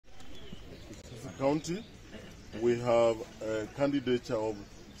sub-county, we have a candidature of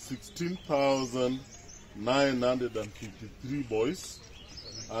 16,953 boys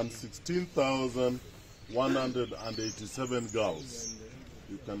and 16,187 girls.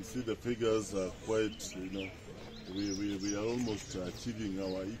 You can see the figures are quite, we are almost achieving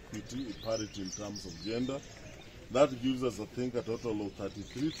our equity, parity in terms of gender. That gives us, I think, a total of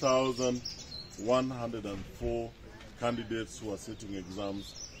 33,104 candidates who are sitting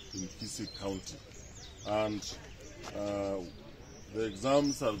exams in Kisii County. And the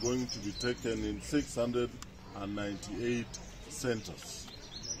exams are going to be taken in 698 centers.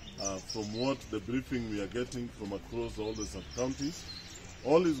 From what the briefing we are getting from across all the sub-counties,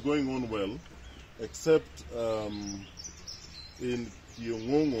 all is going on well, except in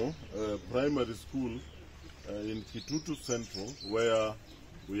Kiongongo Primary School in Kitutu Central, where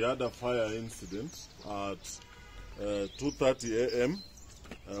we had a fire incident at 2:30 a.m.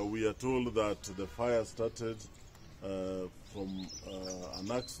 We are told that the fire started from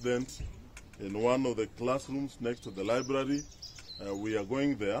an accident in one of the classrooms next to the library. We are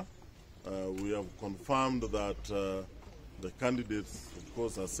going there. We have confirmed that the candidates, of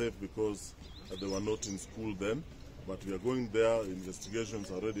course, are safe because they were not in school then. But we are going there.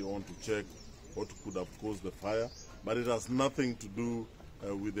 Investigations are already on to check what could have caused the fire. But it has nothing to do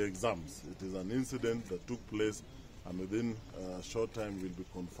with the exams. It is an incident that took place, and within a short time we'll be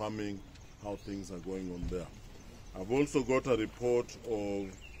confirming how things are going on there. I've also got a report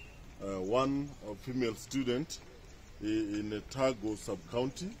of one female student in a Tago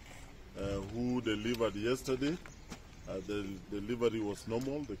sub-county who delivered yesterday. The delivery was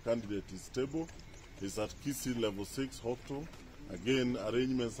normal. The candidate is stable. He's at Kisii Level 6 Hospital. Again,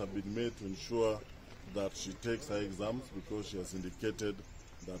 arrangements have been made to ensure that she takes her exams because she has indicated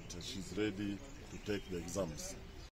that she's ready to take the exams.